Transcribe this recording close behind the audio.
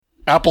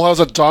Apple has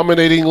a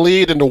dominating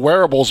lead in the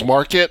wearables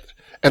market,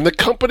 and the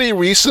company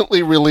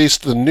recently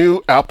released the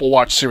new Apple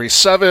Watch Series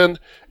 7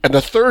 and the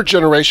third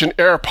generation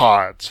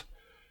AirPods.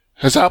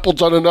 Has Apple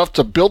done enough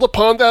to build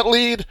upon that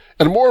lead?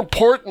 And more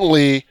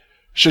importantly,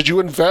 should you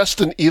invest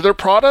in either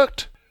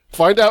product?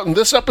 Find out in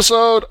this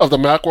episode of the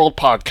Macworld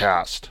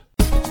Podcast.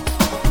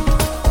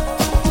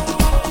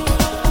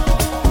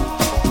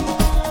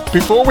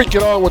 Before we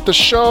get on with the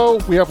show,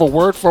 we have a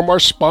word from our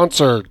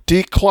sponsor,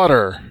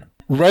 Declutter.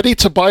 Ready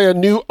to buy a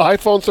new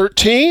iPhone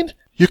 13?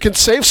 You can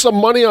save some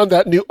money on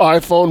that new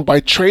iPhone by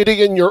trading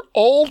in your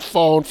old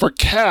phone for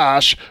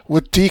cash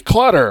with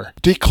Declutter.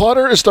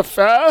 Declutter is the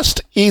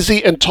fast,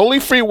 easy, and totally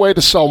free way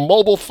to sell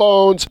mobile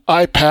phones,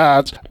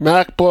 iPads,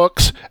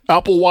 MacBooks,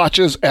 Apple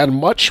Watches, and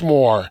much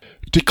more.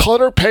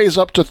 Declutter pays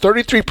up to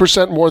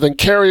 33% more than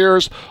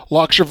carriers,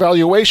 locks your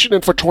valuation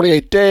in for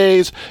 28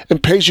 days,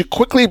 and pays you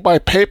quickly by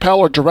PayPal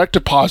or direct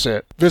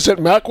deposit. Visit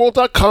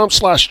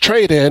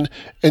Macworld.com/trade-in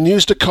and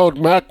use the code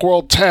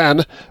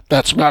Macworld10,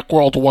 that's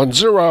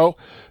Macworld10,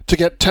 to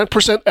get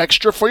 10%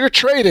 extra for your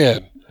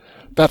trade-in.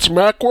 That's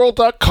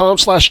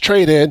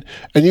Macworld.com/trade-in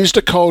and use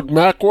the code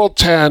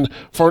Macworld10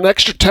 for an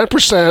extra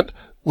 10%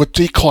 with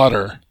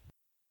Declutter.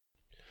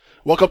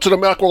 Welcome to the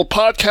Macworld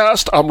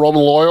Podcast. I'm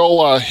Roman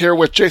Loyal, here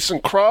with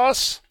Jason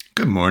Cross.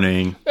 Good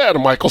morning.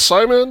 And Michael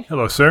Simon.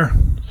 Hello, sir.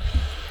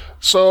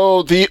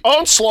 So the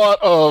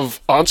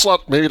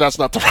onslaught, maybe that's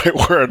not the right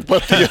word,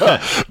 but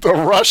the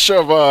rush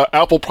of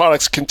Apple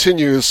products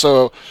continues.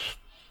 So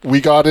we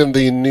got in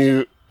the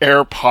new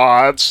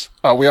AirPods.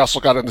 We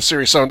also got in the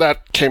Series 7.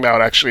 That came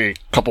out actually a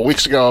couple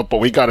weeks ago, but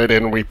we got it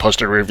in and we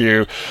posted a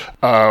review.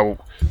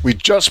 We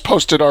just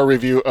posted our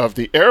review of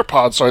the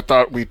AirPods, so I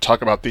thought we'd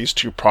talk about these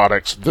two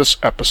products this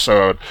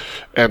episode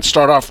and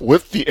start off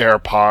with the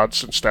AirPods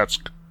since that's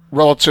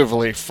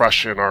relatively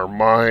fresh in our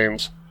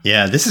minds.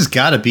 Yeah, this has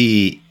got to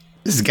be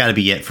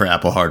it for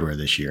Apple hardware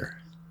this year.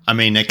 I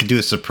mean, they could do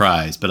a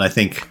surprise, but I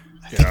think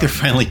they're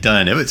finally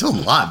done. It was a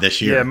lot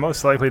this year. Yeah,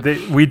 most likely.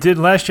 We did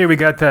last year. We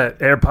got that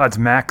AirPods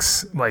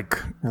Max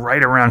like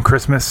right around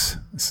Christmas.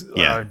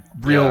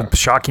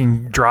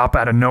 Shocking drop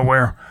out of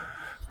nowhere.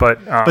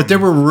 But there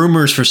were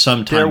rumors for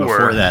some time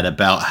before that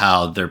about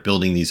how they're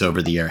building these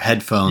over-the-air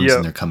headphones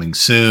and they're coming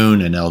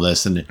soon and all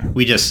this. And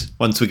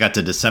once we got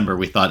to December,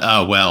 we thought,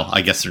 oh, well, I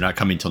guess they're not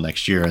coming till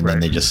next year. And then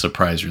they just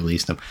surprise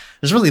released them.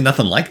 There's really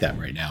nothing like that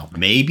right now.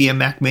 Maybe a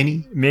Mac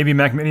Mini? Maybe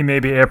Mac Mini,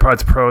 maybe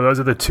AirPods Pro. Those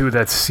are the two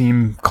that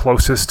seem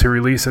closest to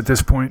release at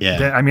this point. Yeah.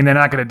 They're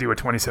not going to do a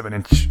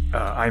 27-inch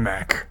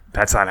iMac.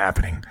 That's not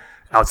happening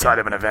outside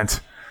of an event.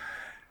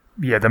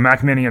 Yeah, the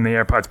Mac Mini and the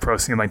AirPods Pro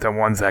seem like the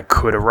ones that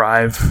could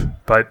arrive.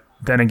 But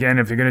then again,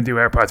 if you're going to do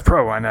AirPods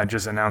Pro, why not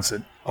just announce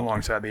it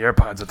alongside the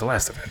AirPods at the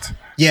last event?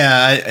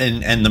 Yeah,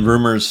 and the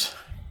rumors,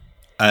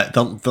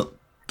 the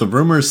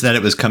rumors that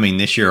it was coming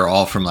this year are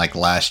all from like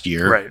last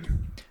year. Right.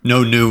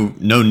 No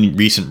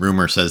recent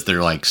rumor says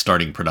they're like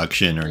starting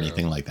production or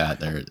anything like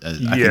that. I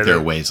think they're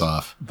a ways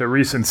off. The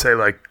recent say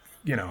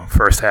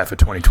first half of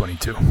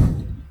 2022.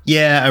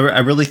 Yeah, I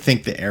really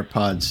think the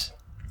AirPods.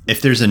 If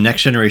there's a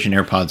next generation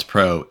AirPods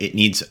Pro, it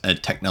needs a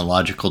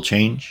technological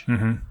change,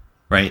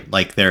 right?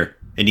 Like it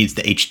needs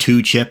the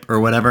H2 chip or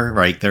whatever,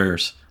 right?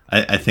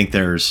 I think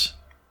there's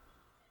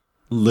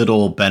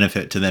little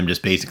benefit to them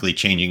just basically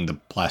changing the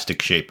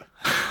plastic shape,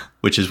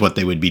 which is what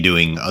they would be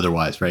doing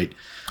otherwise, right?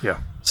 Yeah.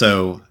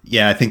 So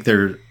yeah, I think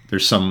there's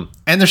some,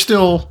 and there's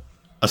still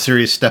a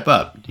serious step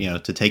up,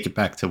 to take it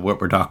back to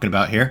what we're talking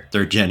about here,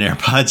 third gen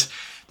AirPods.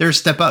 There's a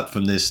step up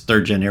from this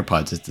third gen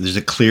AirPods. There's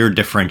a clear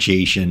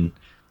differentiation.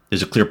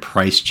 There's a clear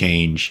price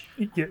change.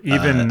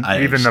 Even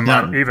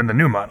the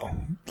new model,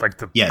 like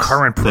the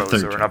current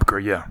Pros are an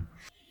upgrade. Yeah.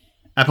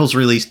 Apple's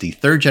released the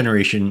third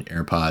generation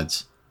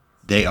AirPods.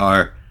 They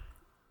are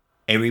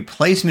a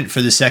replacement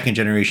for the second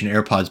generation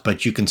AirPods,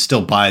 but you can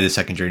still buy the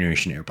second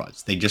generation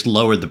AirPods. They just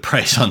lowered the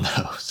price on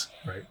those.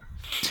 Right.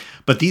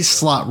 But these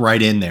slot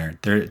right in there.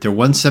 They're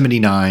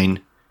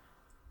 $179.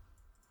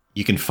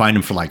 You can find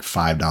them for like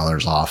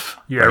 $5 off.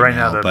 Yeah, right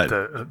now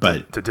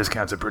the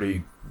discounts are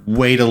pretty.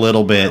 Wait a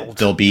little bit.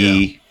 They'll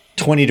be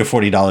 $20 to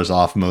 $40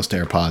 off most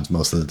AirPods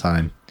most of the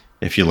time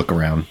if you look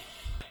around.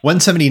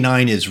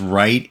 $179 is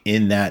right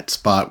in that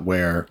spot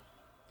where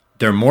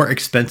they're more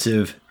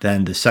expensive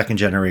than the second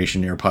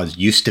generation AirPods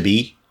used to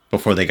be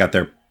before they got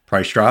their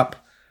price drop.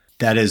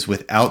 That is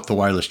without the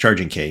wireless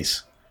charging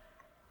case.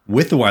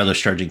 With the wireless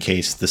charging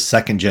case, the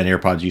second gen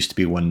AirPods used to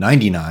be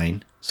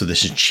 $199, so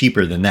this is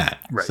cheaper than that.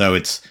 Right. So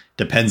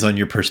depends on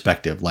your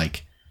perspective.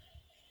 Like,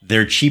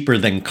 they're cheaper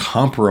than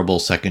comparable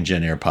second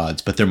gen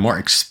AirPods, but they're more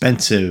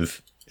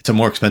expensive. It's a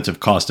more expensive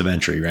cost of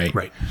entry, right?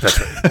 Right.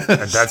 That's right.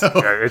 And that's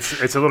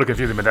it's a little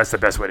confusing, but that's the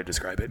best way to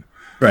describe it.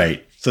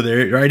 Right. So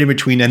they're right in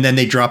between, and then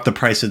they drop the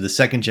price of the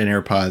second gen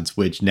AirPods,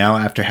 which now,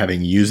 after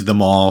having used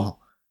them all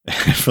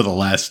for the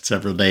last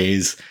several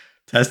days,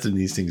 testing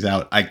these things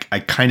out, I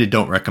kind of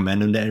don't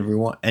recommend them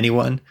to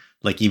anyone.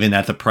 Like, even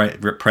at the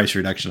price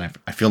reduction,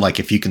 I feel like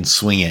if you can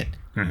swing it,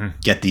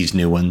 get these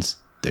new ones.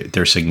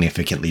 They're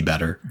significantly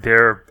better.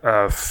 They're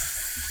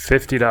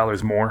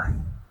 $50 more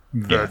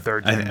the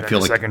third gen and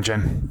the second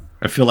gen.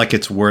 I feel like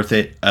it's worth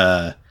it.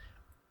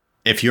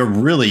 If you're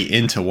really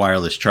into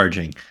wireless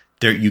charging,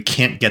 you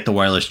can't get the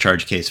wireless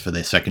charge case for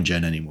the second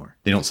gen anymore.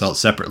 They don't sell it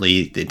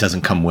separately. It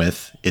doesn't come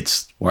with.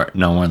 It's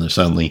non-wireless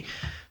only.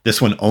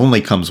 This one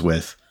only comes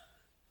with,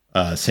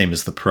 same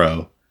as the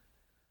Pro.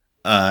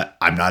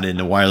 I'm not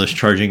into wireless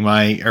charging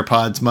my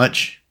AirPods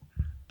much.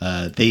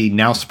 They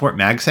now support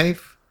MagSafe.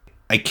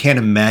 I can't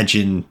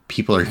imagine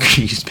people are going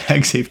to use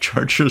MagSafe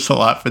chargers a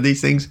lot for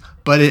these things,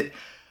 but it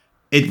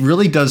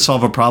really does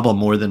solve a problem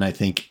more than I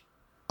think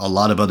a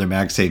lot of other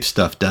MagSafe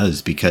stuff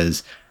does,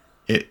 because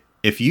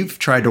if you've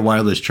tried to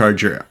wireless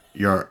charge your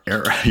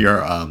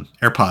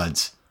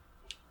AirPods,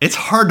 it's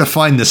hard to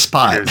find the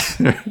spot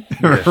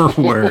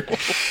where,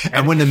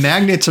 and when the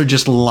magnets are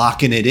just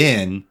locking it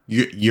in,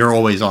 you're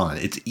always on.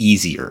 It's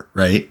easier,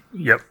 right?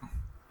 Yep.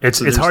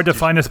 It's hard to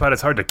find a spot.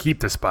 It's hard to keep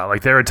the spot.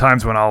 Like there are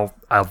times when I'll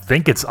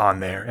think it's on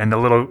there, and the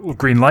little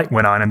green light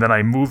went on, and then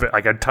I move it,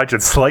 like I touch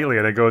it slightly,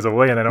 and it goes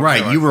away, and I don't.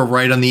 Right, you were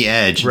right on the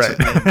edge.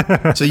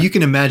 Right. So you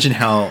can imagine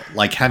how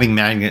like having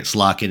magnets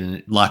lock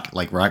it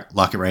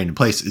right into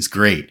place is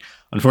great.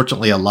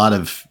 Unfortunately, a lot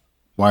of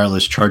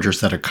wireless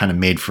chargers that are kind of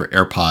made for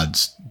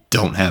AirPods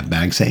don't have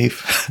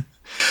MagSafe.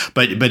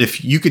 But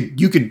if you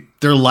could,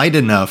 they're light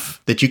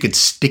enough that you could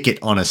stick it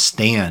on a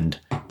stand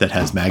that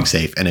has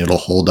MagSafe and it'll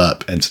hold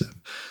up and stuff.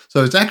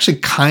 So it actually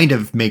kind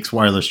of makes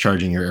wireless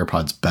charging your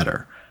AirPods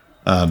better.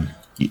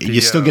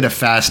 You still get a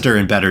faster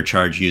and better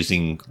charge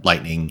using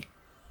Lightning,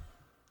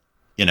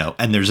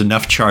 and there's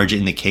enough charge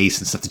in the case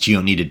and stuff that you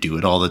don't need to do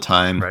it all the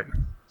time. Right.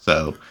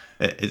 So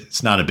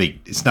it's not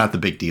the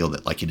big deal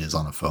that like it is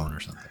on a phone or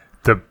something.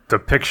 The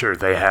picture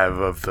they have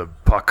of the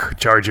puck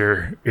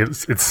charger,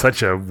 it's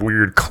such a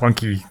weird,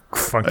 clunky,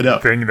 funky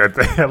thing that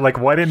they have. Like,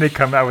 why didn't they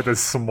come out with a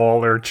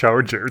smaller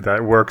charger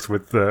that works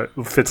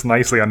fits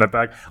nicely on the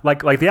back,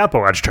 like the Apple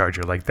Watch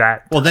charger, like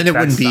that? Well, then it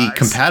wouldn't be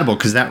compatible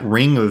because that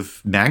ring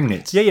of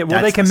magnets. Yeah.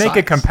 Well, they can make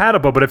it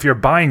compatible, but if you're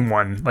buying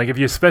one, like if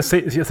you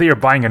say you're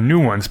buying a new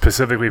one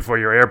specifically for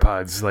your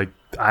AirPods, like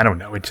I don't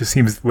know, it just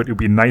seems it would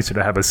be nicer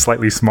to have a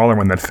slightly smaller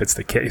one that fits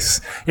the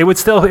case. It would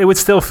still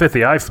fit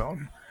the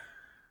iPhone.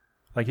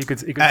 Like you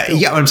could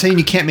I'm saying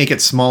you can't make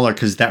it smaller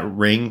because that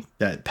ring,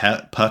 that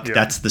puck,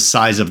 that's the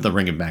size of the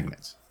ring of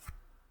magnets.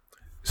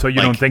 So you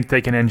don't think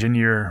they can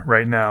engineer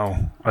right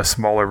now a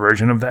smaller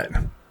version of that?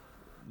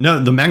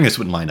 No, the magnets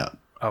wouldn't line up.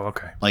 Oh,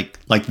 okay.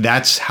 Like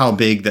that's how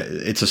big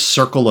it's a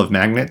circle of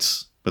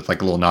magnets with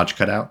like a little notch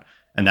cut out,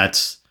 and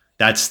that's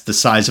the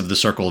size of the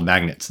circle of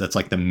magnets. That's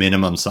like the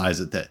minimum size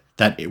of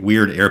that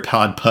weird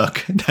AirPod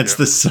puck. That's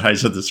the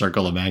size of the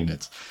circle of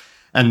magnets,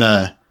 and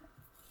the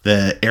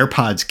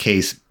AirPods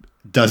case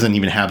doesn't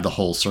even have the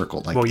whole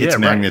circle. Like its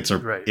magnets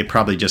are, it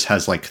probably just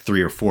has like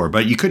 3 or 4,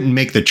 but you couldn't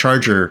make the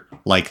charger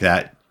like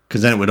that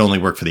because then it would only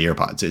work for the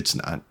AirPods.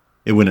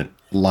 It wouldn't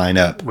line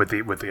up with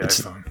the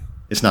iPhone.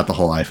 It's not the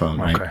whole iPhone,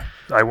 right? Okay.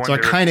 So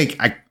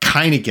I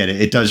kind of get it.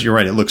 It does. You're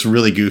right. It looks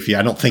really goofy.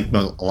 I don't think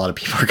a lot of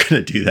people are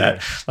going to do that.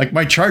 Right. Like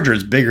my charger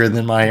is bigger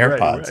than my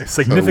AirPods. Right.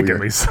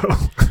 Significantly so.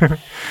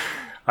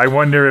 I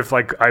wonder if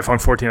like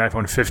iPhone 14,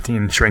 iPhone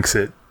 15 shrinks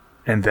it,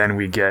 and then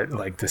we get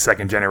like the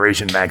second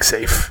generation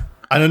MagSafe.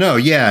 I don't know.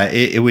 Yeah,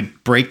 it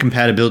would break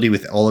compatibility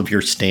with all of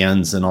your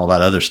stands and all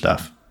that other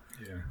stuff.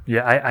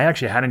 Yeah. I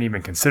actually hadn't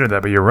even considered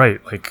that, but you're right.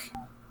 Like,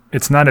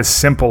 it's not as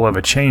simple of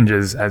a change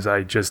as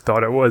I just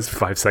thought it was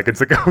 5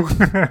 seconds ago.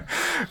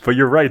 But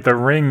you're right. The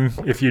ring,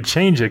 if you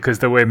change it, because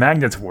the way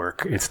magnets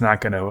work, it's not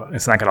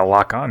gonna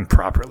lock on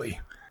properly.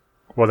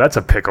 Well, that's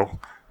a pickle.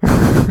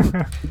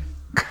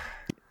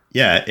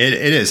 Yeah, it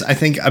is. I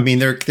think. I mean,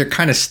 they're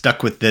kind of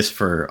stuck with this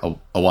for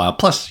a while.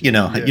 Plus, you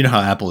know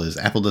how Apple is.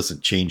 Apple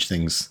doesn't change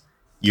things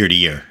year to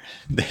year.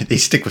 They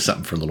stick with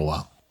something for a little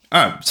while.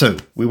 All right, so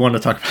we want to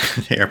talk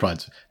about the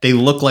AirPods. They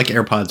look like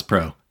AirPods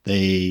Pro.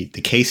 The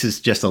case is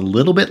just a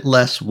little bit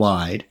less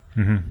wide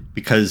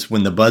because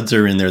when the buds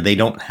are in there, they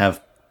don't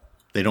have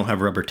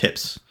rubber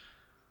tips.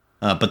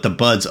 But the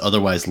buds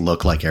otherwise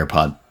look like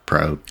AirPod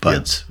Pro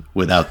buds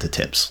without the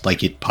tips.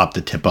 Like you'd pop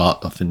the tip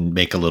off and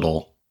make a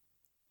little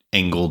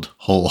angled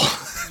hole.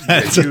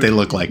 That's what they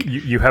look like.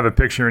 You have a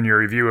picture in your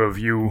review of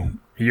your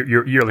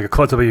ear, like a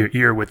close-up of your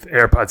ear with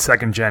AirPods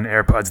 2nd Gen,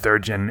 AirPods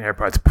 3rd Gen,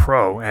 AirPods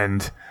Pro,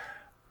 and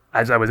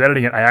as I was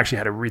editing it, I actually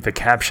had to read the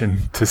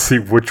caption to see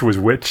which was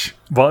which.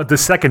 Well, the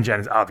 2nd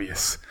Gen is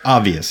obvious.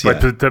 Obvious, yeah.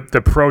 But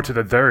the Pro to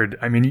the 3rd,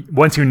 I mean,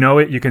 once you know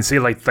it, you can see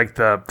like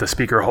the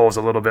speaker holes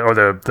a little bit, or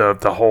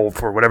the hole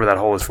for whatever that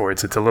hole is for.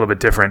 It's a little bit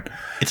different.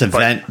 It's a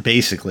vent,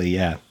 basically,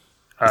 yeah.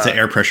 It's an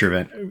air pressure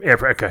vent.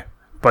 Okay.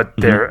 But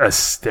they're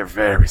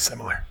very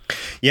similar.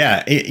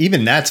 Yeah,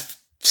 even that's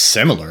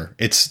similar.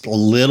 It's a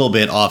little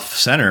bit off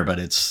center, but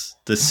it's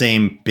the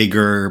same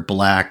bigger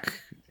black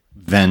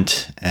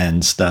vent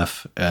and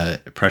stuff,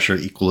 pressure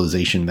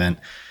equalization vent.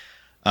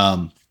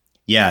 And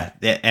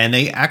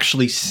they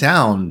actually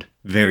sound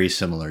very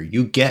similar.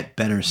 You get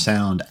better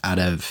sound out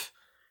of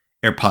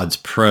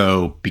AirPods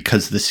Pro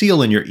because the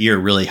seal in your ear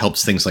really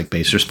helps things like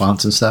bass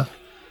response and stuff.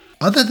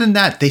 other than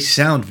that, they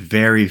sound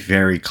very,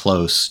 very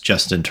close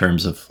just in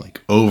terms of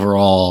like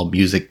overall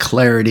music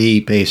clarity,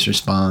 bass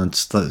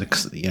response,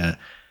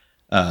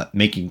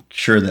 making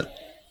sure that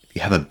if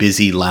you have a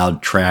busy,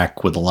 loud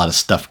track with a lot of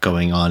stuff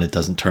going on, it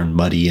doesn't turn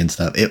muddy and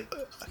stuff.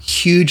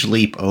 Huge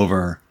leap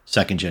over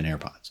second-gen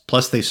AirPods.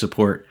 Plus, they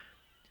support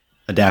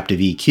adaptive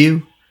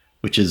EQ,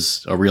 which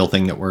is a real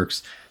thing that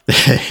works.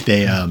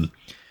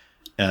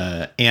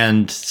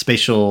 And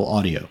spatial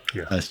audio.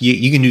 Yeah.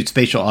 You can do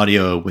spatial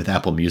audio with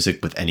Apple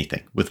Music with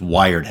anything, with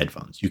wired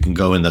headphones. You can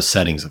go in the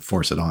settings and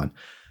force it on,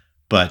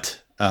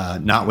 but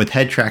not with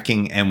head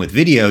tracking. And with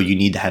video, you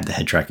need to have the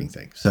head tracking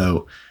thing.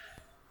 So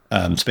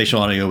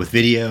spatial audio with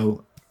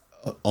video,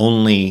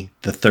 only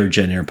the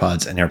third-gen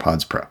AirPods and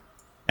AirPods Pro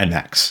and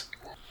Max.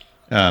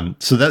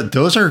 So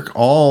those are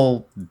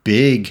all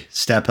big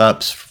steps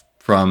up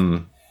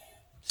from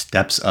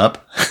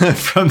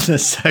the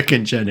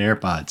second-gen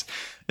AirPods.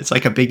 It's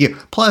like a big deal.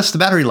 Plus, the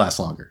battery lasts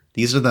longer.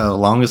 These are the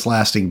longest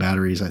lasting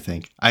batteries, I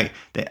think.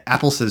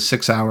 Apple says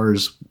 6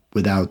 hours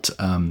without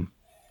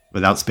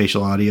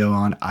spatial audio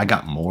on. I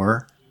got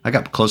more. I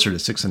got closer to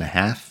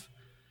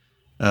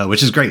 6.5,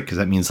 which is great because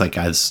that means like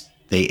as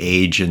they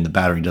age and the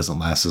battery doesn't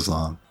last as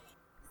long.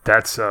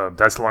 That's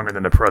longer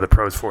than the Pro. The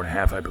Pro's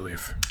 4.5, I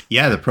believe.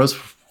 Yeah, the Pro's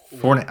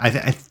 4.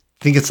 I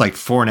think it's like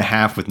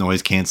 4.5 with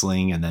noise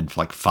canceling, and then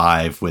like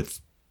 5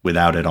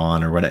 without it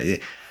on or whatever.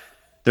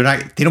 They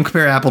don't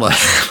compare Apple to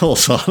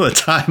Apples all the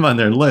time on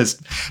their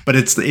list, but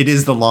it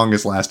is the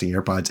longest lasting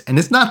AirPods, and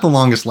it's not the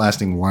longest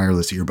lasting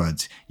wireless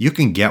earbuds. You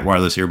can get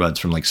wireless earbuds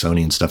from like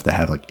Sony and stuff that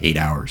have like 8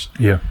 hours,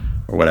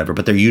 or whatever,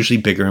 but they're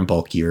usually bigger and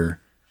bulkier.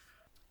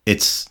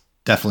 It's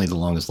definitely the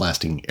longest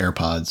lasting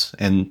AirPods,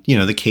 and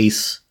the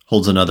case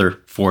holds another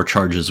 4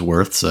 charges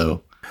worth.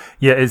 So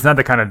yeah, it's not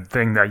the kind of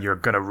thing that you're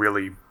gonna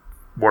really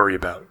worry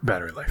about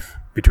battery life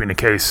between the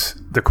case,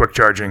 the quick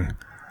charging,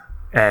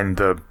 and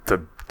the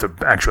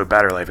actual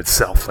battery life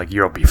itself. Like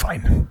you'll be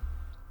fine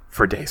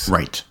for days.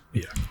 Right.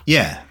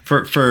 Yeah.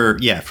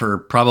 For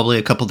probably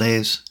a couple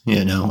days,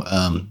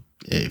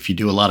 if you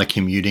do a lot of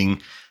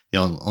commuting, the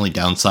only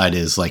downside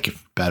is like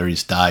if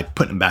batteries die,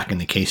 putting them back in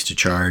the case to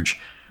charge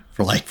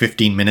for like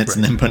 15 minutes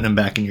and then putting them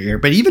back in your ear.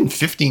 But even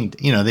 15,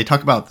 they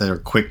talk about their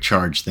quick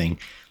charge thing.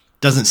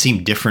 Doesn't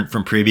seem different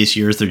from previous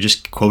years. They're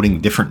just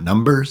quoting different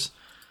numbers.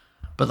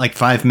 But like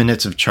 5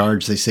 minutes of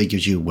charge, they say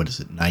gives you,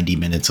 90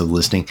 minutes of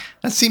listening.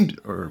 That seemed,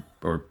 or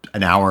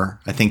an hour,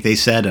 I think they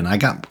said. And I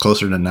got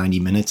closer to 90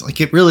 minutes.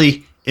 Like it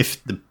really,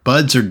 if the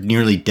buds are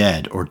nearly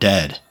dead,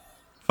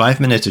 5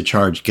 minutes of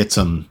charge gets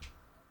them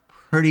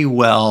pretty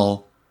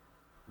well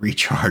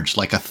recharged,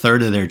 like a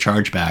third of their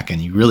charge back.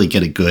 And you really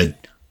get a good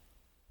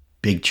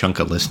big chunk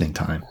of listening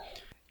time.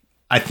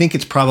 I think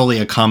it's probably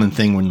a common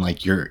thing when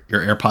like your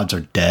AirPods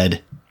are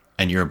dead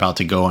and you're about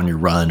to go on your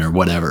run or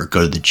whatever,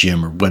 go to the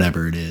gym or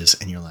whatever it is,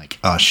 and you're like,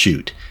 oh,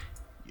 shoot.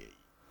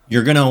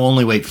 You're going to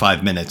only wait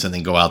 5 minutes and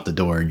then go out the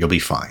door and you'll be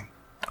fine.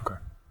 Okay.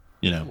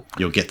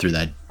 You'll get through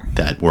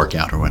that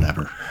workout or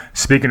whatever.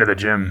 Speaking of the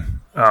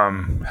gym,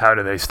 how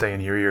do they stay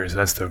in your ears?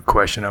 That's the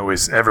question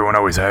everyone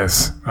always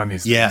has on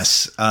these.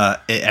 Yes.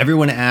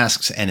 Everyone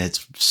asks, and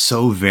it's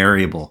so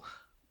variable.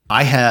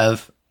 I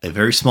have a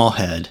very small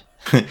head.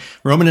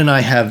 Roman and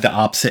I have the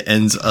opposite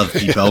ends of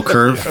the bell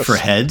curve for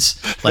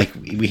heads. Like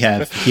he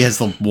has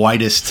the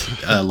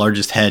widest,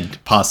 largest head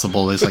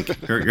possible. It's like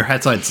your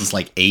head size is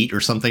like 8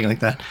 or something like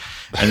that.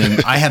 And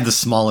then I have the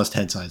smallest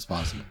head size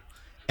possible.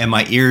 And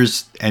my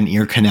ears and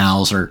ear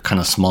canals are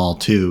kind of small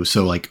too.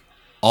 So like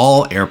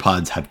all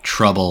AirPods have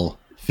trouble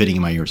fitting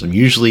in my ears. I'm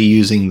usually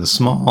using the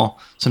small.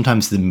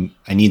 Sometimes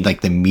I need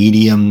like the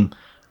medium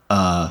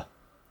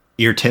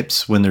ear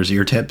tips when there's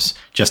ear tips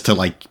just to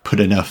like put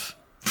enough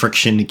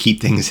friction to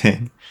keep things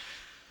in.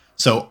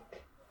 So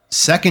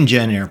second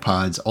gen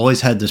AirPods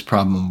always had this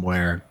problem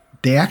where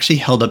they actually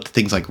held up to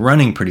things like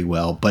running pretty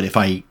well. But if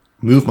I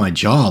move my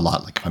jaw a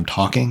lot, like if I'm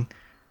talking,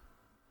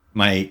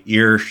 my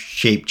ear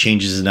shape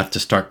changes enough to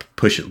start to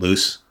push it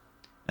loose.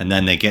 And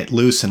then they get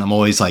loose and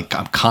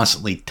I'm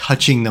constantly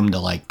touching them to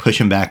like push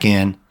them back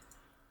in,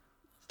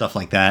 stuff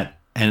like that.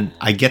 And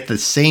I get the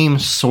same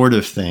sort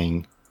of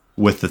thing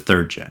with the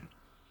third gen.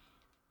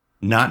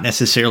 Not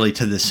necessarily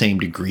to the same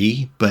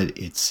degree, but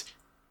it's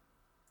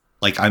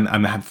like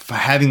I'm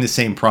having the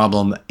same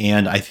problem,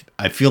 and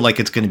I feel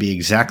like it's going to be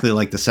exactly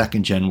like the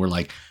second gen, where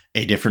like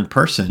a different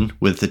person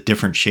with the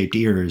different shaped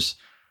ears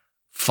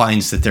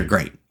finds that they're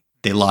great.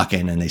 They lock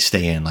in and they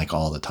stay in like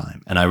all the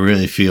time, and I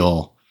really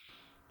feel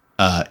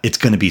it's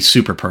going to be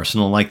super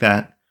personal like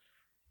that.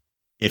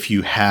 If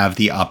you have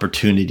the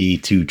opportunity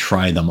to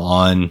try them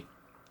on,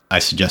 I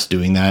suggest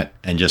doing that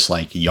and just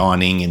like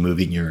yawning and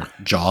moving your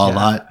jaw a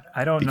lot.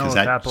 I don't know if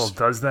Apple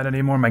does that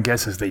anymore. My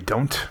guess is they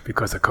don't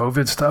because of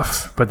COVID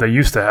stuff. But they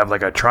used to have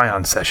like a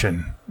try-on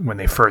session when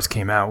they first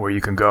came out where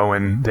you can go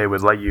and they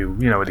would let you,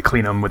 to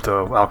clean them with the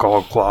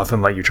alcohol cloth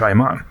and let you try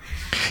them on.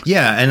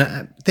 Yeah,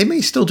 and they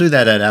may still do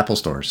that at Apple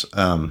stores.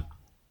 I'm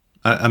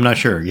not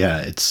sure.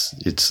 Yeah, it's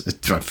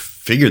I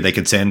figured they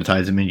could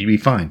sanitize them and you'd be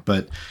fine.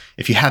 But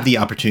if you have the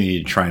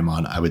opportunity to try them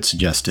on, I would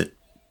suggest it.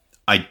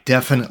 I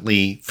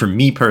definitely, for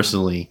me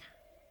personally,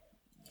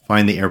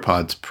 find the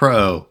AirPods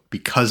Pro,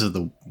 because of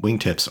the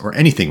wingtips, or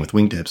anything with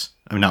wingtips,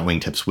 I mean, not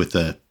wingtips, with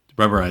the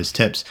rubberized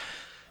tips,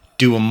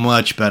 do a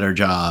much better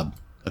job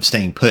of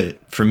staying put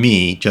for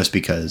me, just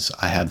because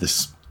I have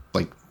this,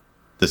 like,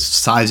 the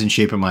size and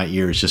shape of my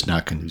ear is just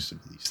not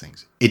conducive to these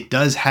things. It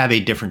does have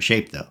a different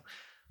shape, though.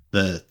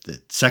 The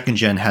second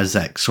gen has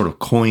that sort of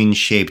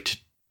coin-shaped,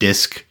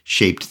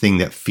 disc-shaped thing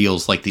that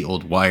feels like the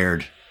old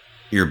wired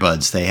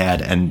earbuds they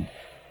had, and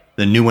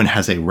the new one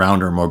has a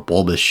rounder, more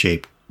bulbous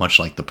shape, much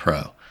like the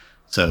Pro.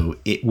 So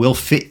it will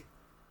fit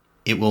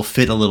a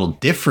little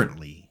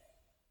differently,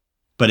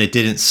 but it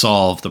didn't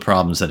solve the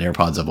problems that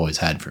AirPods have always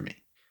had for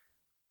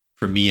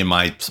me and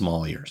my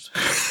small ears.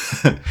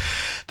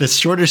 The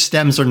shorter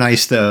stems are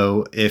nice,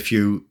 though, if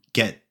you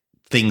get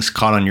things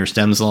caught on your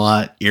stems a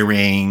lot,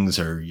 earrings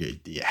or your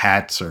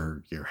hats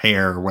or your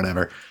hair or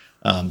whatever.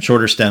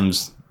 Shorter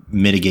stems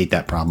mitigate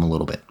that problem a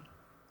little bit.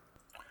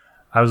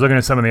 I was looking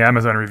at some of the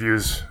Amazon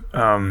reviews,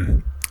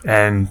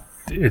 and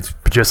it's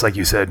just like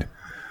you said.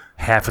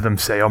 Half of them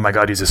say, "Oh my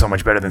God, these are so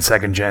much better than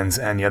second gens,"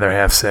 and the other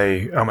half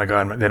say, "Oh my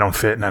God, they don't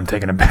fit, and I'm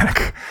taking them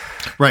back."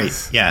 Right.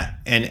 Yeah,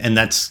 and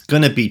that's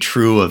going to be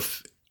true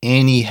of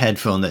any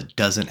headphone that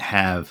doesn't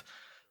have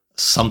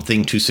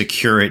something to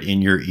secure it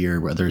in your ear,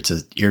 whether it's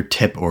a ear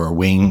tip or a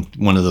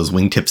one of those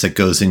wing tips that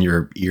goes in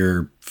your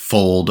ear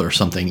fold or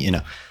something,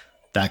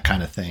 that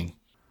kind of thing.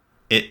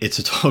 It's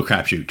a total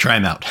crapshoot. Try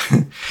them out,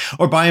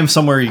 or buy them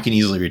somewhere you can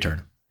easily return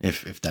them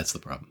if that's the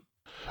problem.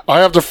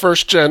 I have the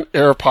first gen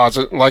AirPods,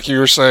 and like you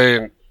were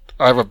saying,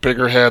 I have a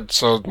bigger head,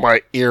 so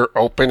my ear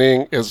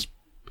opening is,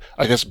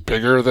 I guess,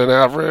 bigger than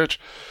average.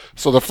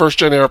 So the first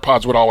gen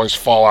AirPods would always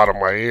fall out of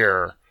my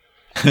ear.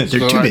 They're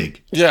too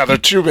big. Yeah, they're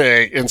too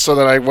big. And so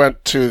then I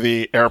went to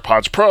the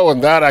AirPods Pro,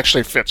 and that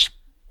actually fits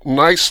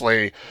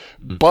nicely.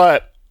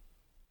 But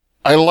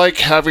I like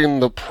having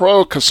the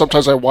Pro because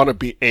sometimes I want to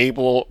be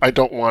able, I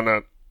don't want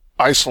to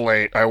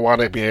isolate. I want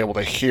to be able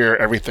to hear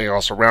everything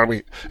else around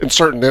me in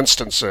certain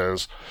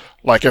instances.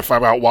 Like if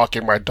I'm out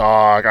walking my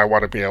dog, I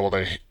want to be able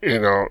to,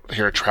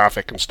 hear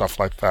traffic and stuff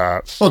like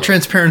that. So. Well,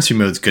 transparency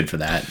mode's good for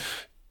that.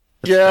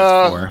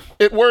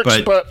 It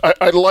works, but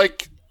I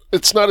like,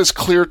 it's not as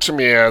clear to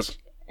me as,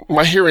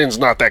 my hearing's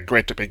not that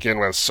great to begin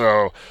with,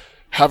 so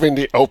having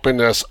the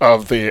openness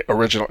of the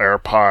original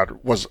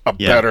AirPod was a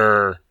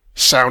better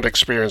sound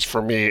experience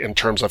for me in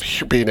terms of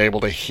being able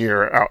to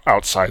hear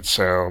outside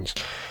sounds.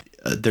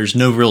 There's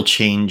no real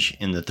change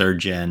in the third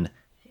gen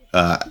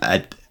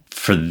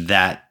for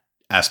that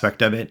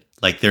aspect of it.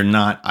 Like, they're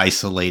not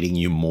isolating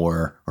you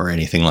more or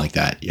anything like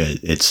that.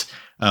 It's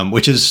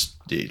which is,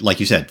 like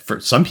you said, for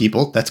some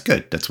people that's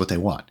good. That's what they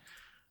want.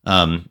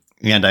 And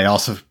I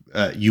also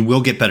you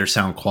will get better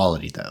sound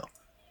quality, though.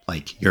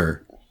 Like,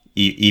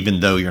 even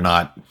though you're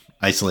not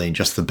isolating,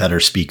 just the better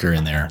speaker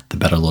in there, the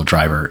better little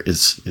driver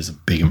is a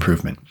big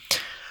improvement.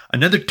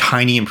 Another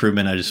tiny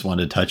improvement I just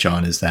wanted to touch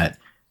on is that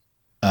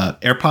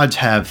AirPods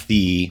have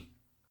a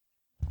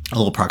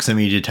little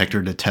proximity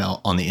detector to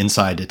tell on the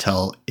inside to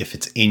tell if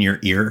it's in your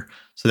ear,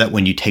 so that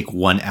when you take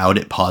one out,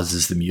 it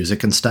pauses the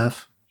music and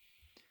stuff.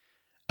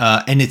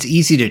 And it's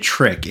easy to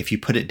trick if you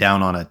put it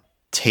down on a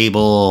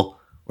table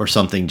or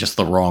something just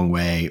the wrong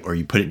way, or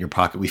you put it in your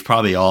pocket. We've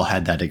probably all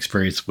had that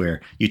experience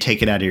where you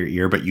take it out of your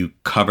ear, but you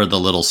cover the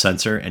little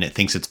sensor and it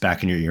thinks it's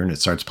back in your ear and it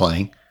starts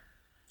playing.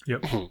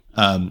 Yep.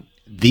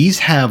 These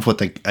have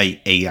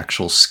a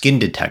actual skin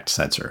detect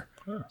sensor.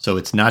 So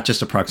it's not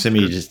just a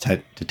proximity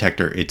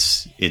detector.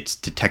 It's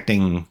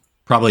detecting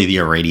probably the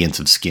irradiance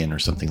of skin or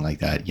something like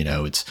that.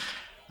 It's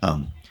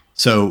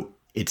so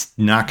it's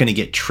not going to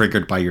get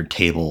triggered by your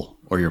table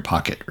or your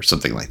pocket or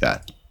something like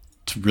that.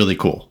 It's really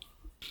cool.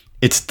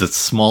 It's the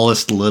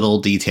smallest little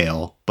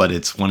detail, but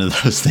it's one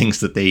of those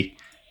things that they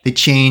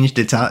changed.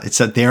 It's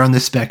out there on the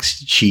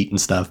specs sheet and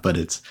stuff,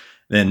 but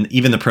then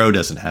even the Pro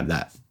doesn't have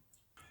that.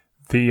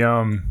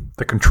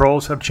 The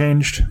controls have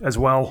changed as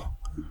well,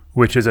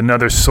 which is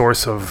another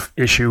source of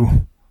issue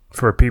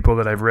for people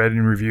that I've read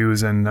in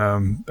reviews and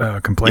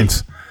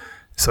complaints. Yeah.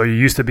 So you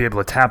used to be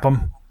able to tap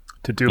them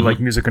to do like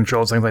music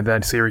controls, things like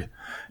that, Siri.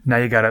 Now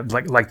you got to,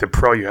 like the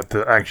Pro, you have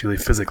to actually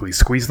physically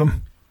squeeze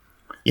them.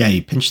 Yeah,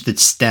 you pinch the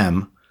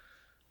stem,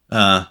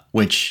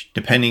 which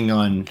depending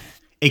on,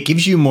 it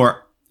gives you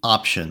more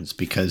options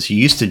because you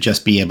used to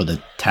just be able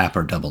to tap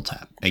or double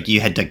tap. Like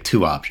you had like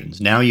two options.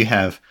 Now you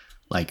have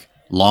like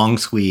long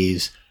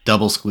squeeze,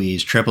 double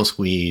squeeze, triple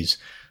squeeze,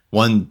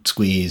 one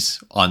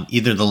squeeze on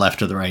either the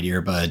left or the right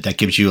earbud. That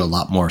gives you a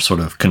lot more sort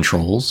of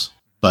controls.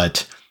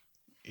 But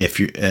if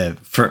you,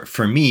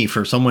 for me,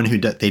 for someone who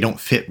they don't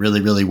fit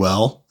really, really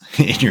well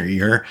in your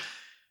ear,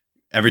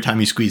 every time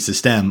you squeeze the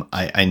stem,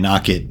 I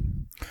knock it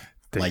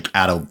like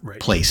out of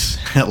place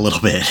a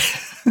little bit.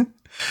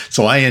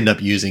 So I end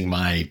up using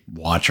my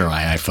watch or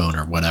my iPhone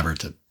or whatever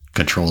to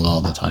control it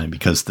all the time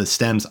because the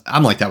stems,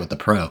 I'm like that with the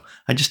Pro.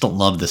 I just don't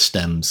love the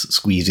stems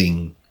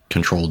squeezing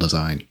control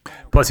design.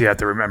 Plus you have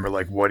to remember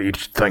like what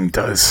each thing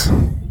does.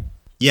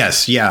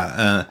 Yes.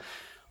 Yeah.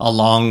 A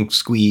long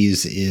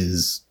squeeze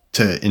is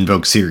to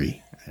invoke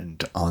Siri.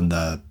 And on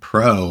the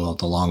Pro,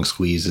 the long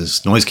squeeze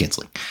is noise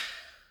canceling.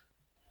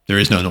 There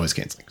is no noise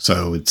canceling.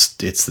 So it's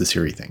the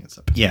Siri thing.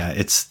 Yeah,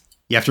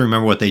 you have to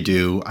remember what they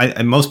do.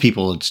 And most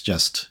people, it's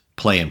just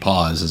play and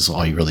pause is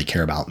all you really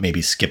care about.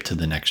 Maybe skip to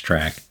the next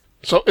track.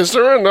 So is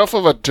there enough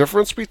of a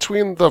difference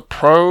between the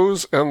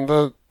Pros and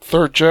the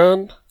 3rd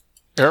gen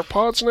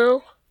AirPods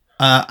now?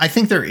 I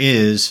think there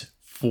is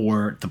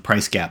for the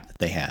price gap that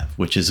they have,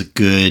 which is a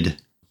good,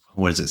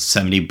 what is it,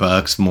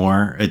 $70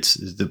 more? It's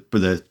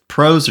the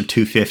Pros are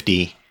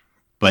 $250,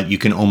 but you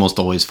can almost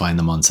always find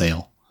them on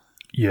sale.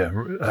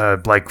 Yeah,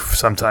 like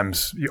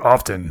sometimes,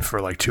 often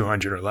for like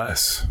 $200 or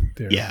less.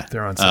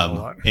 They're on sale a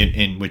lot.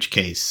 In which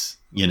case,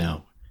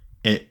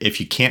 if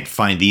you can't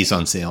find these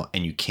on sale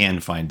and you can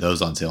find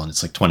those on sale and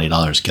it's like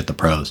 $20, get the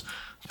Pros.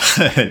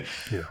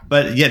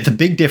 But yeah, the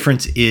big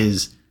difference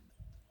is,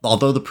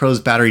 although the Pro's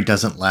battery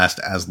doesn't last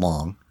as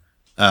long,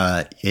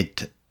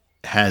 it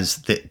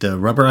has the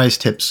rubberized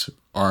tips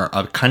are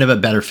a kind of a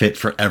better fit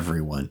for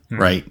everyone,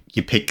 right?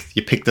 You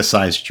pick the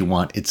size that you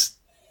want. It's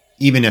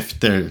even if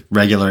the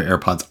regular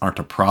AirPods aren't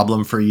a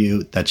problem for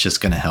you, that's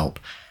just going to help.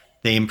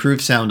 They improve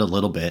sound a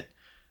little bit,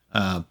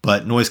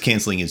 but noise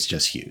canceling is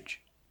just huge.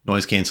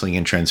 Noise canceling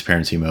and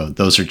transparency mode.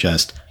 Those are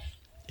just,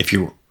 if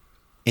you're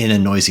in a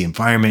noisy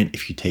environment,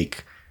 if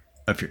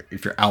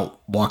you're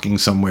out walking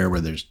somewhere where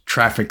there's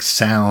traffic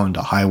sound,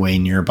 a highway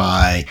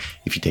nearby,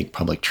 if you take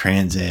public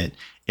transit,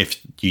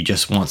 if you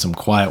just want some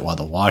quiet while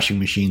the washing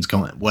machine's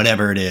going,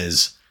 whatever it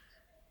is,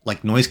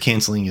 like noise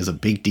canceling is a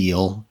big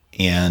deal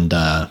and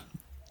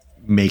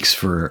makes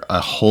for a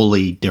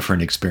wholly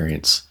different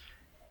experience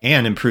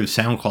and improves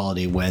sound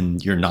quality when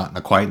you're not in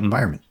a quiet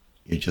environment.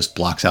 It just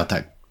blocks out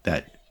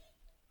that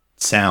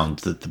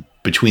sound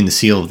between the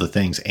seal of the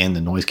things and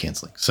the noise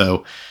canceling.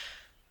 So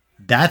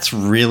that's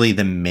really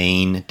the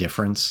main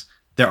difference.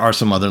 There are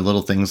some other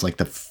little things like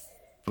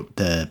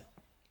the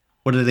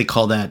what do they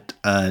call that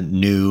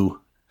new,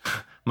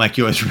 Mike,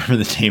 you always remember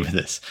the name of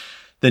this,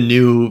 the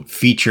new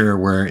feature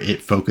where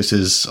it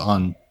focuses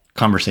on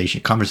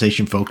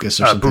conversation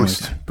focus or something.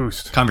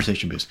 Boost.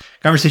 Conversation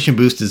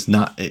boost is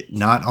not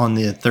on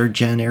the 3rd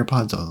gen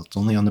AirPods. It's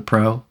only on the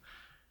Pro.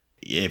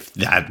 If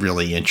that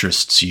really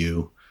interests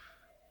you,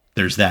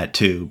 there's that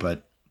too.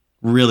 But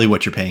really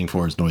what you're paying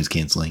for is noise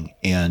canceling,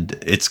 and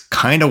it's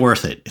kind of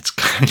worth it. It's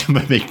kind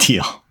of a big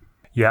deal.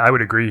 Yeah, I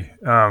would agree.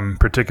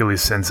 Particularly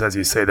since, as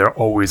you say, they're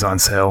always on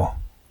sale.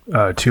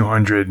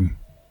 200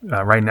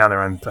 right now.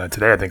 They're on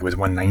today. I think it was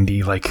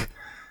 190.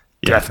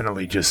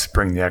 Definitely just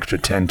bring the extra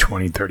 10,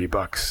 20,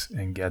 $30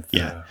 and get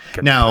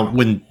now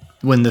when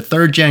the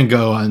 3rd gen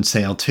go on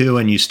sale too,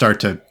 and it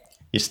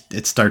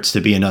starts to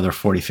be another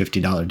 $40,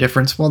 $50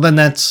 difference. Well, then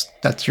that's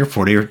your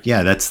 40.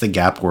 That's the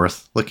gap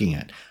worth looking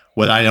at.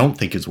 What I don't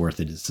think is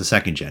worth it is the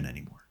 2nd gen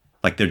anymore.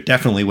 Like, they're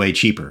definitely way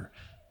cheaper,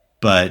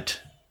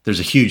 but there's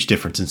a huge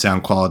difference in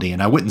sound quality.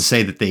 And I wouldn't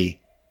say that they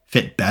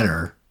fit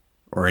better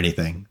or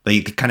anything.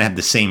 They kind of have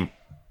the same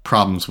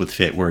problems with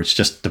fit where it's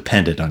just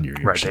dependent on your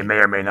right. They may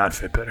or may not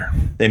fit better.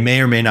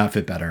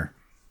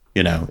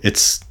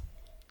 It's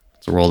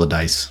a roll of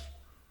dice.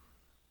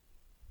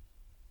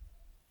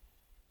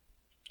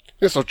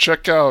 Yeah, so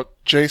check out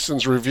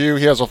Jason's review.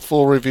 He has a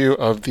full review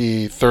of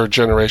the 3rd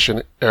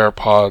generation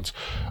AirPods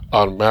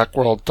on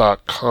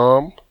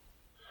Macworld.com.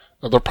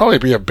 They'll probably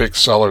be a big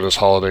seller this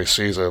holiday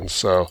season.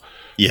 So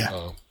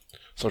yeah.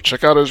 So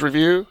check out his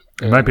review.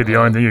 It might be the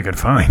only thing you can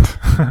find.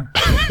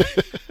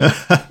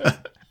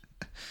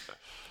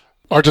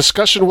 Our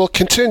discussion will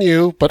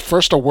continue, but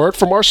first a word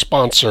from our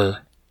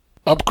sponsor.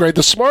 Upgrade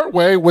the smart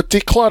way with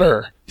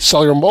Declutter.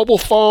 Sell your mobile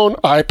phone,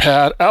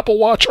 iPad, Apple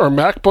Watch, or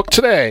MacBook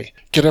today.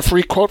 Get a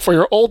free quote for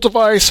your old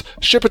device,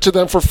 ship it to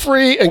them for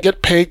free, and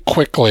get paid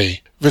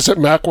quickly. Visit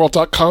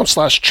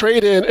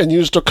Macworld.com/trade-in and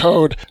use the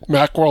code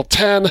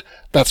Macworld10,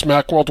 that's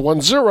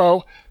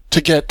Macworld10,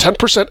 to get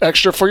 10%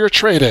 extra for your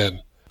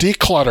trade-in.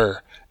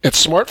 Declutter. It's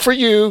smart for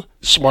you,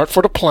 smart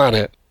for the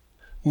planet.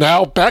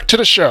 Now back to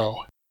the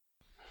show.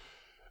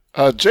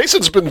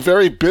 Jason's been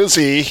very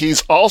busy.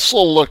 He's also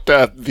looked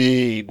at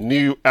the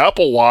new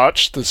Apple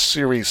Watch, the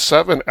Series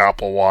 7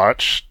 Apple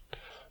Watch.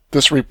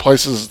 This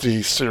replaces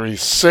the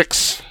Series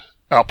 6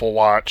 Apple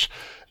Watch.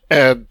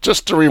 And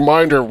just a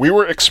reminder, we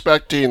were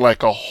expecting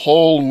like a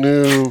whole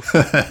new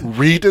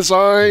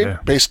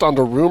redesign based on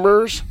the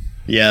rumors.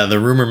 Yeah, the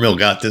rumor mill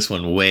got this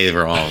one way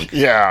wrong.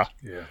 Yeah.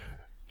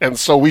 And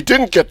so we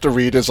didn't get the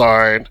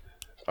redesign.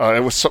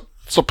 It was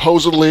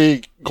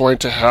supposedly going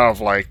to have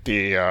like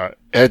the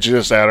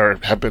edges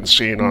that have been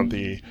seen on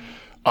the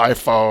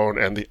iPhone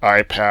and the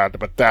iPad,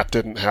 but that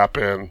didn't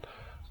happen.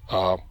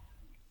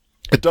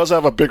 It does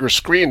have a bigger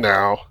screen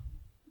now.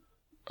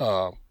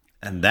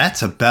 And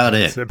that's about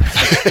it.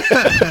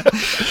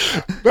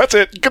 That's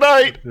it. Good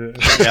night.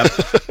 Yep.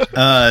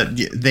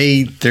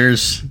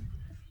 There's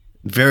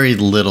very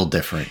little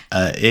different.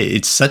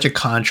 It's such a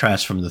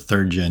contrast from the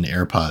 3rd gen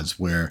AirPods,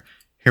 where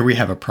here we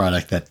have a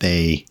product that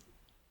it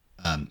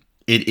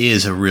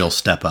is a real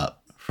step up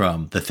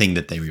from the thing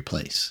that they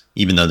replace,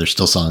 even though they're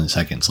still selling in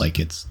seconds. Like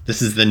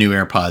this is the new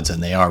AirPods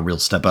and they are a real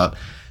step up.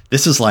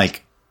 This is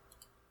like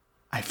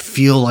I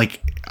feel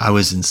like I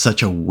was in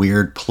such a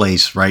weird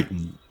place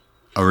writing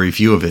a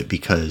review of it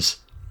because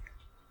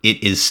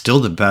it is still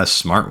the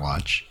best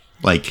smartwatch.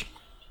 Like,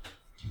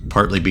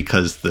 partly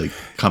because the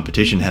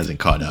competition hasn't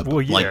caught up.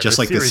 Well, yeah, like just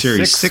like the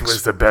Series 6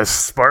 was the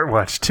best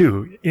smartwatch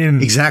too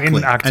in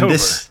October.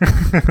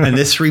 And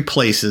this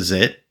replaces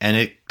it, and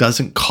it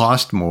doesn't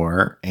cost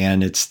more,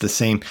 and it's the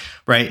same,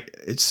 right?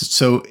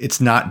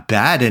 It's not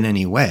bad in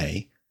any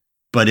way,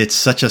 but it's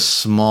such a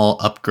small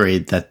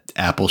upgrade that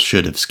Apple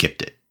should have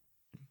skipped it.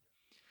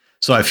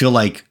 So I feel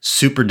like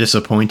super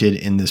disappointed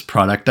in this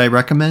product I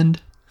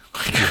recommend.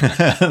 You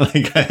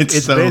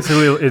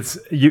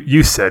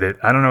said it.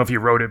 I don't know if you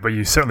wrote it, but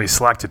you certainly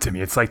slacked it to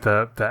me. It's like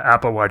the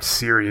Apple Watch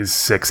Series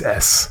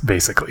 6S,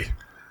 basically.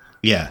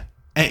 Yeah.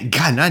 And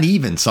God, not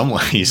even some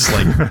ways.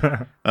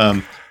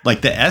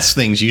 Like the S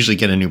things usually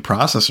get a new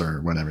processor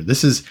or whatever.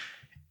 This is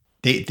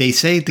they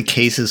say the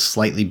case is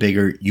slightly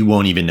bigger. You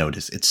won't even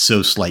notice. It's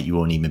so slight you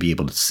won't even be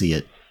able to see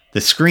it.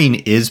 The screen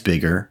is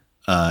bigger.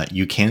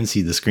 You can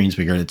see the screen's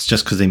bigger. It's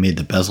just because they made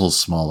the bezels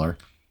smaller.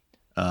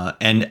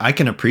 And I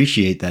can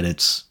appreciate that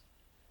it's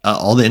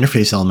all the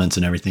interface elements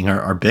and everything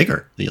are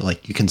bigger.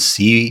 Like you can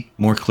see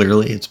more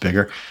clearly. It's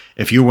bigger.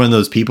 If you're one of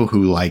those people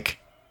who like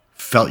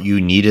felt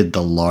you needed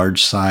the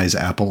large size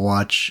Apple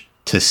Watch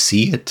to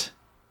see it,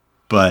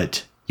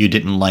 but you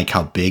didn't like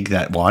how big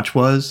that watch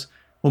was,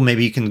 well,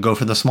 maybe you can go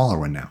for the smaller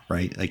one now,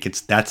 right? Like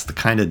that's the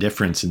kind of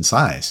difference in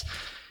size.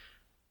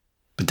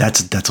 But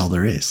that's all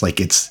there is.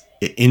 Like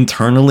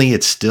internally,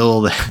 it's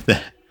still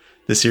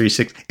the Series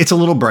 6. It's a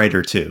little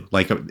brighter too.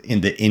 Like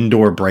in the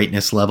indoor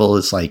brightness level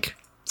is like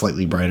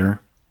slightly brighter.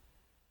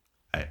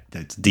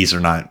 These are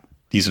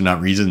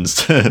not reasons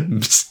to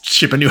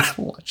ship a new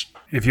Apple Watch.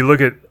 If you look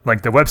at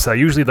like the website,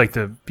 usually like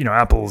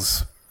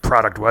Apple's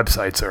product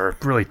websites are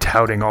really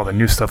touting all the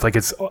new stuff. Like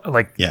it's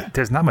like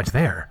there's not much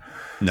there.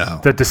 No.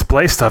 The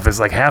display stuff is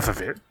like half of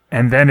it.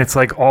 And then it's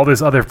like all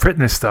this other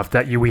fitness stuff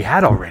that we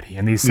had already.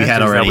 And these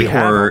sensors that we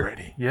had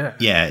already. Yeah.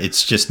 Yeah,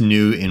 it's just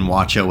new in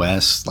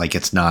watchOS. Like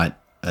it's not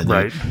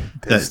right.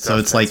 So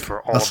it's like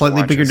a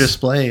slightly bigger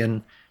display,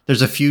 and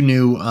there's a few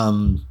new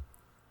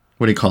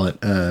what do you call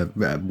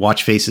it?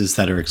 Watch faces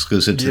that are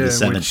exclusive to the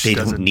 7. They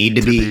don't need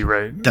to be.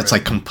 Right. That's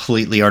like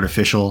completely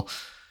artificial.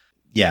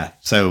 Yeah.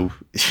 So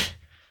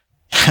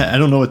I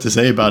don't know what to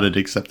say about it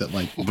except that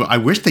like I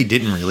wish they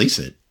didn't release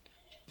it.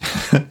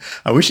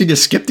 I wish they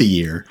just skipped a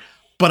year.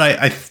 But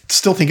I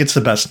still think it's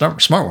the best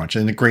smartwatch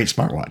and a great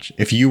smartwatch.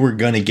 If you were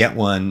going to get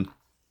one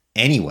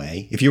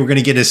anyway, if you were going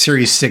to get a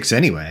Series 6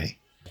 anyway,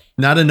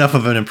 not enough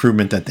of an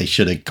improvement that they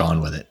should have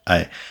gone with it.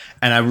 I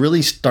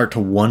really start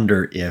to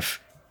wonder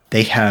if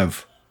they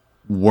have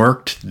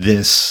worked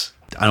this,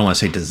 I don't want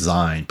to say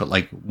design, but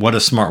like what a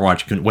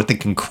smartwatch what they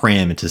can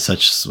cram into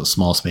such a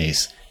small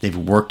space. They've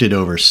worked it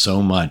over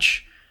so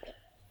much,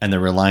 and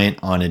they're reliant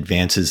on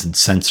advances in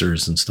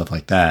sensors and stuff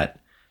like that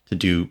to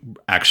do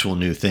actual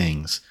new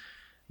things,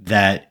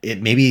 that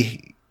it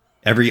maybe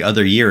every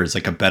other year is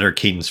like a better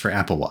cadence for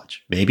Apple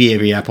Watch. Maybe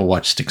every Apple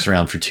Watch sticks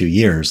around for 2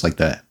 years, like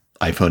the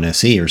iPhone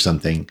SE or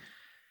something,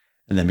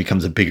 and then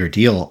becomes a bigger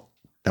deal.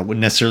 That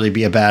wouldn't necessarily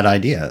be a bad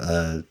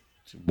idea.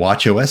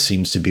 watchOS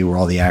seems to be where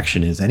all the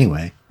action is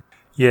anyway.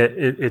 Yeah,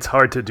 it's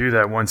hard to do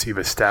that once you've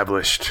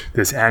established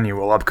this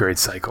annual upgrade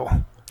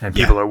cycle and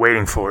people are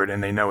waiting for it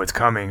and they know it's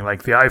coming.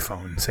 Like the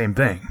iPhone, same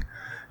thing.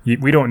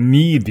 We don't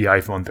need the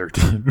iPhone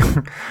 13.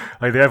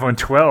 Like the iPhone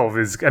 12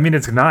 is, I mean,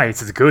 it's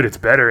nice, it's good, it's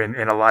better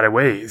in a lot of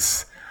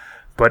ways.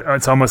 But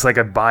it's almost like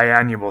a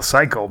biannual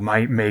cycle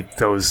might make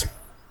those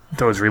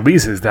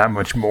releases that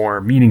much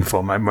more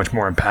meaningful, much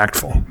more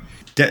impactful.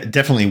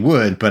 Definitely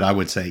would, but I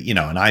would say,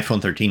 an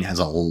iPhone 13 has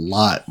a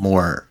lot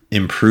more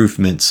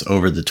improvements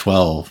over the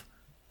 12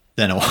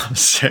 than a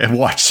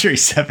Watch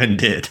Series 7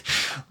 did.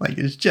 Like,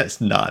 it's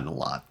just not a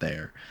lot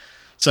there.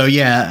 So,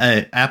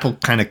 Apple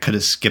kind of could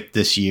have skipped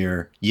this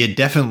year. You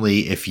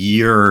definitely, if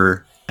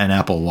you're an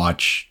Apple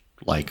Watch,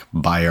 like,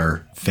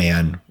 buyer,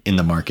 fan in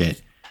the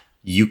market,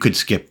 you could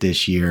skip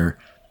this year.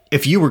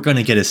 If you were going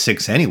to get a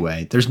 6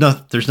 anyway, there's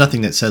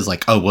nothing that says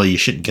like, oh, well, you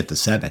shouldn't get the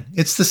 7.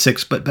 It's the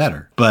 6, but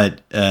better. But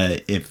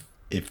if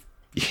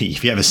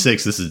you have a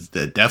 6, this is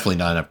definitely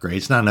not an upgrade.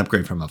 It's not an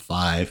upgrade from a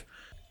 5.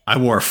 I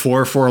wore a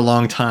 4 for a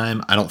long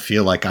time. I don't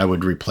feel like I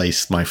would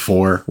replace my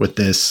 4 with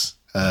this.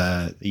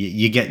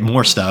 You get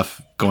more stuff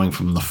going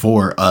from the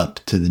 4 up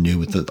to the new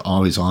with the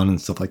always on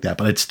and stuff like that.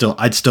 But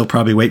I'd still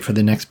probably wait for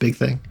the next big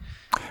thing.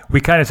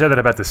 We kind of said that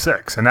about the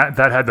 6, and that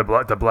had the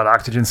blood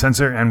oxygen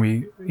sensor. And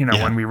we,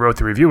 when we wrote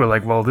the review, we're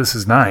like, well, this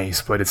is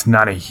nice, but it's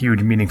not a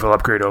huge, meaningful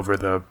upgrade over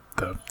the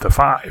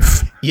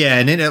 5. Yeah,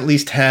 and it at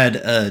least had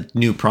a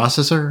new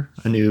processor,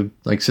 a new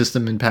like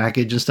system and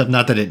package and stuff.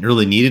 Not that it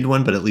really needed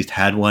one, but at least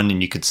had one.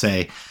 And you could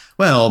say,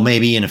 well,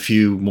 maybe in a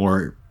few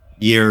more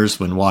years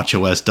when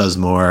watchOS does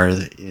more,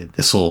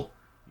 this will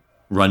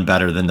run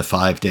better than the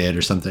 5 did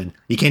or something.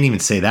 You can't even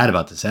say that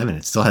about the 7.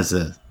 It still has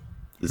the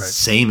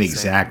same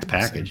exact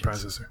package. Same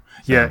processor.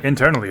 Yeah,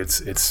 internally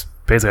it's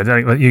basically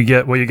identical. You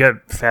get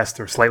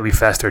slightly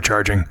faster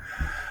charging,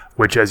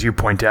 which, as you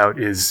point out,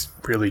 is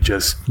really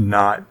just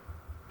not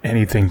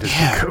anything to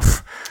speak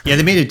of. Yeah,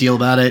 they made a deal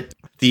about it.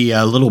 The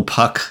little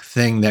puck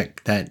thing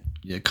that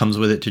comes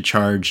with it to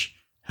charge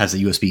has a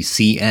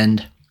USB-C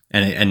end,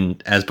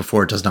 and as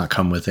before, it does not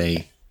come with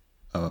a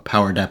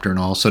power adapter and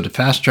all. So to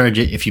fast charge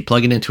it, if you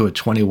plug it into a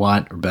 20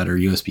 watt or better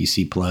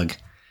USB-C plug,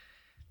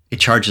 it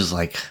charges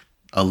like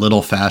a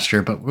little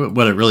faster. But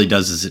what it really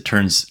does is it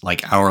turns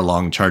like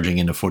hour-long charging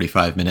into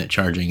 45-minute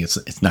charging.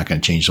 It's not going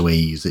to change the way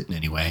you use it in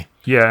any way.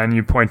 Yeah, and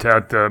you point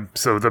out the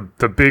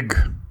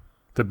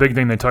big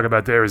thing they talk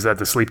about there is that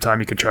the sleep time,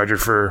 you can charge it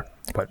for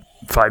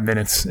 5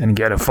 minutes and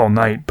get a full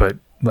night, but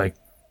like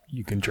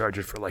you can charge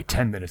it for like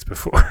 10 minutes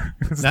before.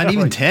 Not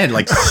even like 10,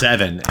 like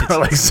 7. It's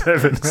like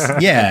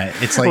 7. Yeah,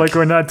 it's like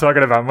we're not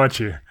talking about much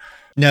here.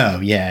 No,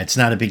 yeah, it's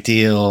not a big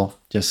deal.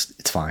 Just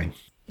it's fine.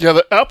 Yeah,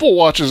 the Apple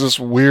Watch is this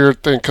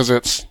weird thing because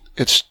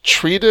it's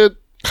treated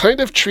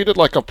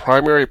like a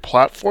primary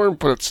platform,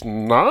 but it's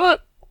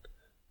not.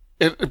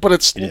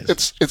 It's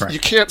you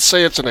can't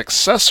say it's an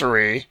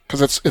accessory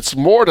because it's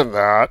more than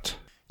that.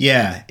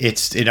 Yeah,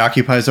 it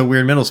occupies a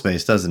weird middle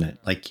space, doesn't it?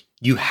 Like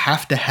you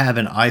have to have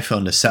an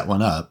iPhone to set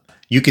one up.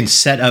 You can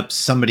set up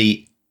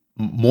somebody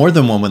more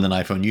than one with an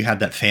iPhone. You have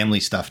that family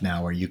stuff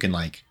now where you can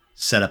like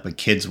set up a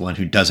kid's one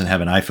who doesn't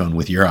have an iPhone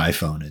with your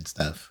iPhone and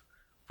stuff,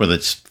 whether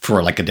it's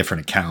for like a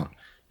different account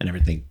and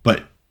everything.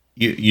 But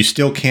you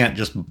still can't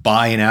just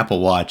buy an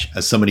Apple Watch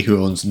as somebody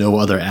who owns no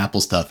other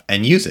Apple stuff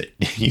and use it.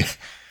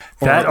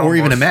 or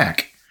even a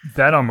Mac.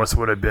 That almost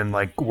would have been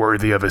like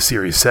worthy of a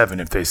Series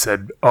 7 if they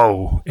said,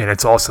 oh, and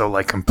it's also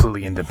like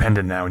completely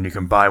independent now and you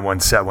can buy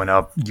one, set one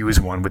up, use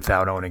one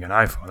without owning an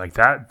iPhone. Like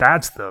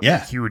that's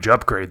the huge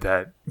upgrade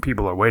that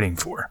people are waiting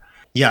for.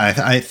 Yeah,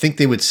 I think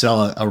they would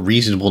sell a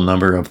reasonable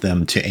number of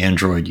them to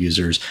Android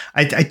users.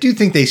 I do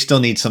think they still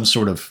need some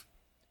sort of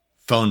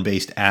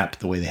phone-based app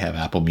the way they have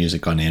Apple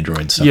Music on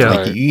Android and stuff. Yeah.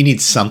 Like you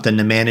need something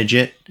to manage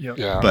it. Yep.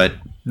 Yeah. But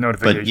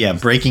yeah,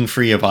 breaking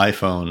free of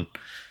iPhone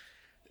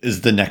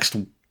is the next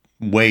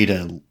way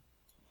to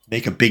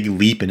make a big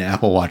leap in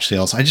Apple Watch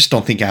sales. I just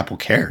don't think Apple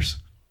cares.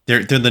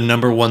 They're the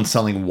number one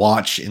selling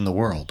watch in the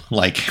world.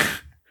 Like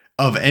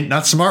and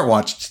not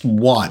smartwatch, just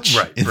watch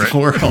in the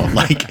world.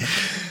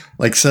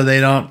 Like so they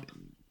don't.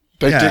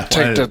 They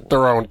dictate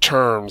their own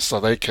terms so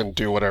they can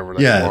do whatever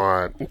they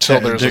want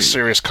until there's a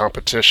serious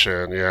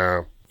competition.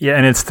 Yeah. Yeah,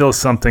 and it's still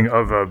something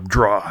of a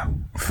draw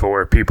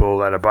for people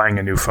that are buying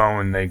a new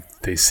phone. They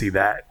see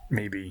that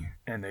maybe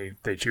and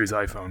they choose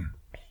iPhone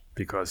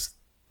because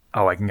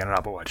I can get an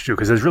Apple Watch too,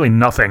 because there's really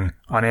nothing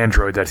on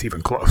Android that's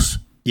even close.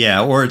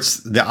 Yeah, or it's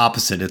the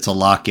opposite. It's a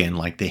lock-in.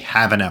 Like they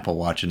have an Apple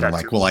Watch and they're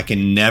like, well, I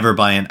can never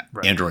buy an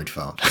Android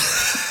phone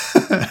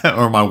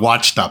or my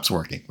watch stops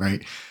working,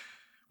 right?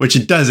 Which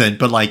it doesn't,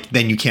 but like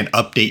then you can't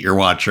update your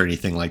watch or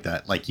anything like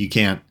that. Like you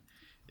can't,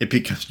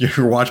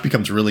 your watch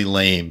becomes really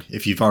lame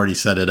if you've already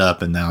set it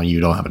up and now you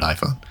don't have an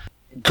iPhone.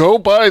 Go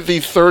buy the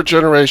 3rd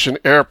generation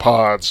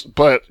AirPods,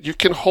 but you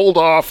can hold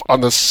off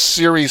on the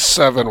Series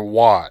 7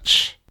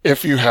 watch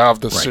if you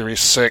have the Series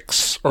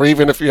 6 or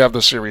even if you have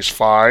the Series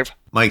 5.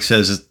 Mike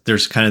says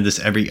there's kind of this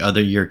every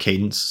other year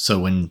cadence.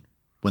 So when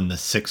the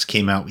 6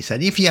 came out, we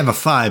said, if you have a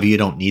 5, you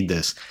don't need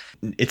this.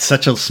 It's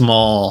such a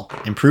small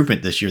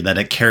improvement this year that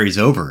it carries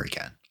over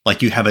again.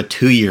 Like you have a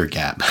 2-year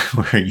gap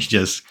where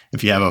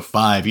if you have a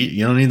 5,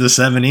 you don't need the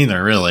 7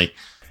 either, really.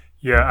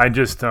 Yeah,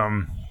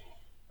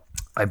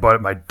 I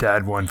bought my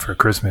dad one for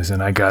Christmas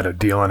and I got a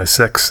deal on a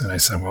 6. And I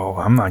said, well,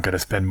 I'm not going to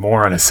spend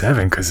more on a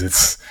 7 because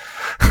it's,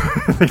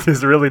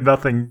 there's really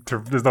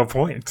there's no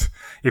point.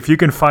 If you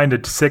can find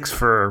a 6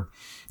 for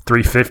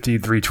 $350,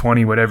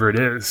 $320, whatever it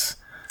is.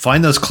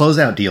 Find those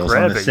closeout deals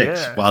on the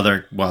 6 while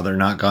they're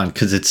not gone.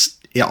 Because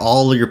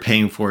all you're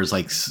paying for is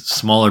like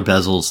smaller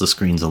bezels. The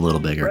screen's a little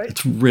bigger. Right.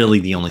 It's really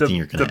the only thing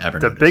you're going to ever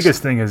notice. The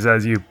biggest thing is,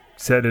 as you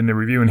said in the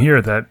review in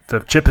here, that the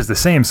chip is the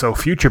same. So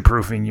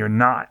future-proofing, you're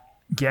not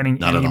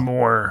getting any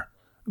more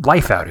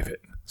life out of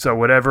it. So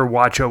whatever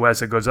watch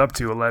OS it goes up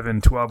to,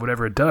 11, 12,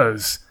 whatever it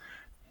does,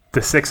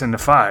 the 6 and the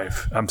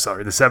 5,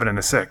 the 7 and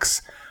the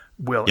 6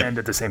 will end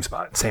at the same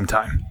spot, same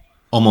time.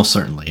 Almost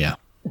certainly, yeah.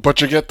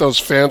 But you get those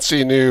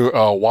fancy new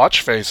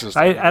watch faces.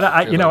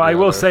 I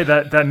will say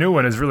that new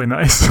one is really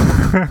nice.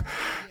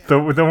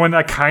 the one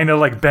that kind of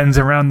like bends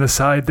around the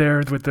side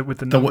there with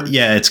the numbers.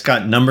 It's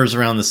got numbers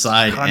around the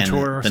side.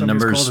 Contour and the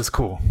numbers is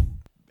cool.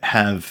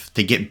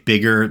 They get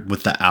bigger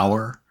with the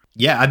hour.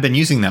 Yeah, I've been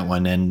using that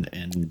one and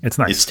it's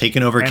nice. It's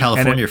taken over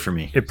California for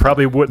me. It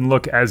probably wouldn't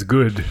look as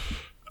good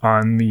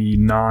on the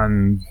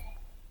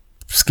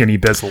non-skinny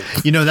bezel.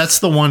 That's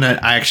the one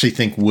that I actually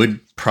think would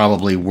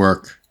probably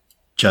work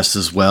just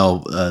as well.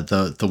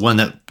 The one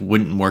that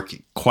wouldn't work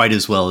quite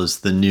as well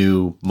is the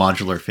new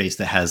modular face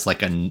that has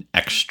like an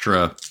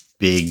extra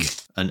big,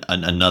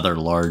 another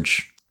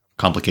large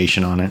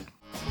complication on it.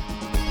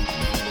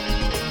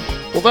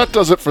 Well, that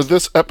does it for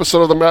this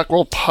episode of the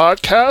Macworld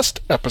Podcast,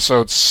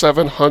 episode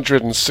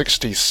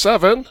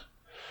 767.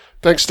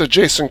 Thanks to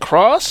Jason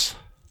Cross.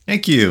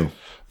 Thank you.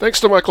 Thanks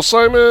to Michael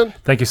Simon.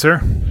 Thank you,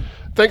 sir.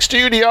 Thanks to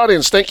you, the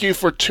audience. Thank you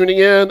for tuning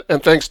in,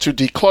 and thanks to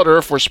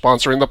Declutter for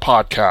sponsoring the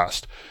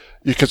podcast.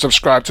 You can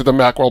subscribe to the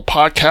Macworld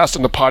Podcast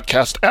in the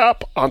podcast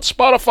app, on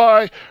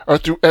Spotify, or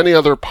through any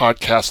other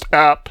podcast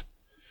app.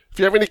 If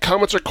you have any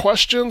comments or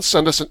questions,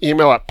 send us an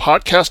email at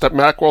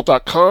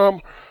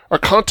podcast@macworld.com or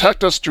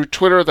contact us through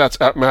Twitter, that's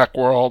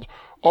 @Macworld,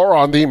 or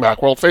on the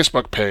Macworld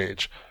Facebook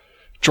page.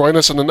 Join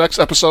us in the next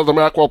episode of the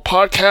Macworld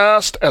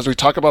Podcast as we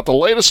talk about the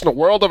latest in the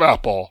world of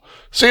Apple.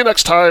 See you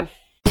next time.